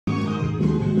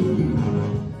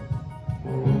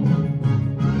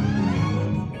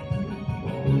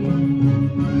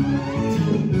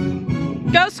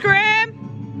Go Scram!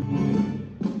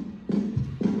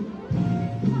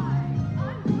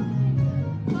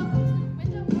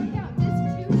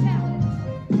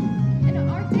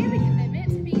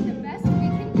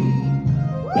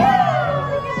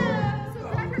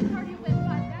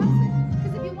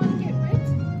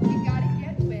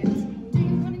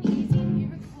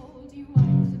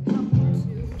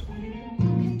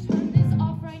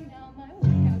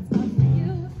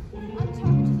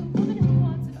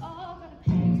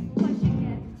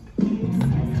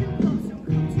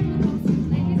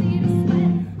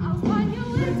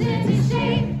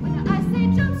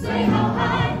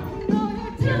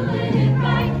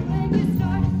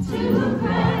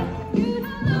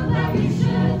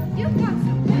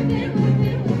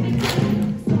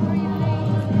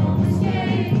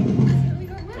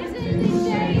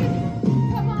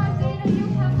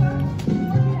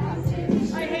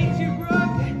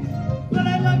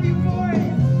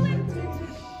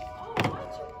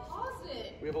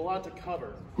 To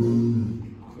cover.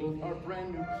 Meet our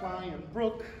brand new client,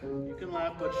 Brooke. You can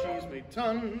laugh, but she's made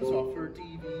tons off her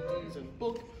DVDs and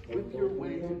book with your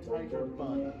way to tighter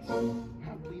buns.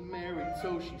 Happily married,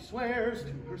 so she swears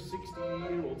to her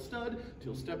 60-year-old stud,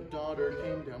 till stepdaughter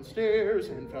came downstairs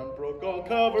and found Brooke all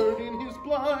covered in his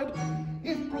blood.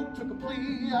 If Brooke took a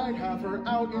plea, I'd have her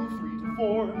out in 3 to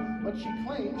 4, but she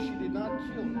claims she did not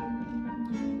kill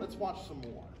him. Let's watch some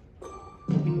more.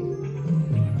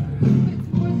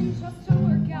 Just to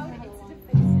work out, it's to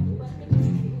face it.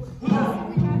 Wrap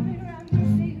it around your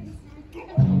face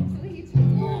until he turns the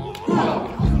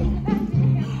back to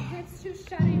him, grips to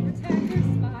shadowy protect her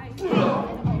spine.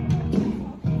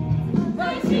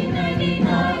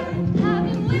 1999,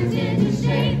 having whipped into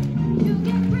shape, you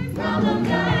get free from the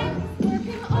guy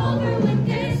working over with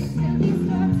this till he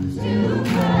starts to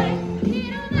cry. He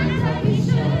don't act like he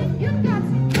should. You've got to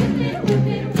whip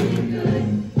it really good.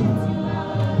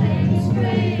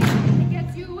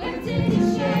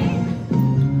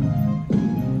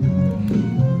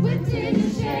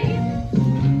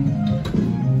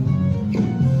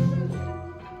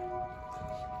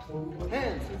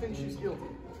 Hands, who thinks she's guilty?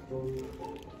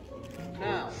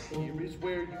 Now, here is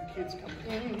where you kids come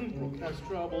in. Brooke has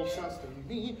trouble trusting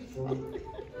me. A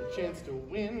chance to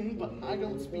win, but I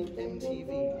don't speak MTV.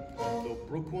 Though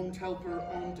Brooke won't help her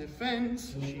own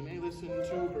defense, she may listen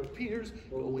to her peers,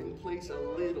 go and place a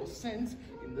little sense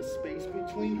in the space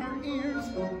between her ears.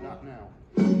 Not now.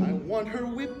 I want her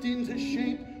whipped into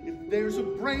shape. If there's a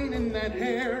brain in that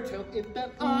hair, tell it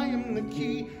that I am the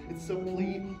key. It's a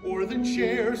plea or the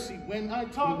chair. See, when I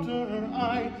talk to her,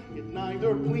 I get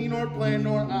neither plea nor plan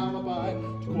nor alibi.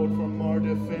 To quote from our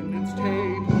defendant's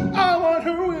tape, I want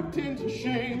her whipped into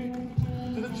shape.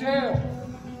 To the jail.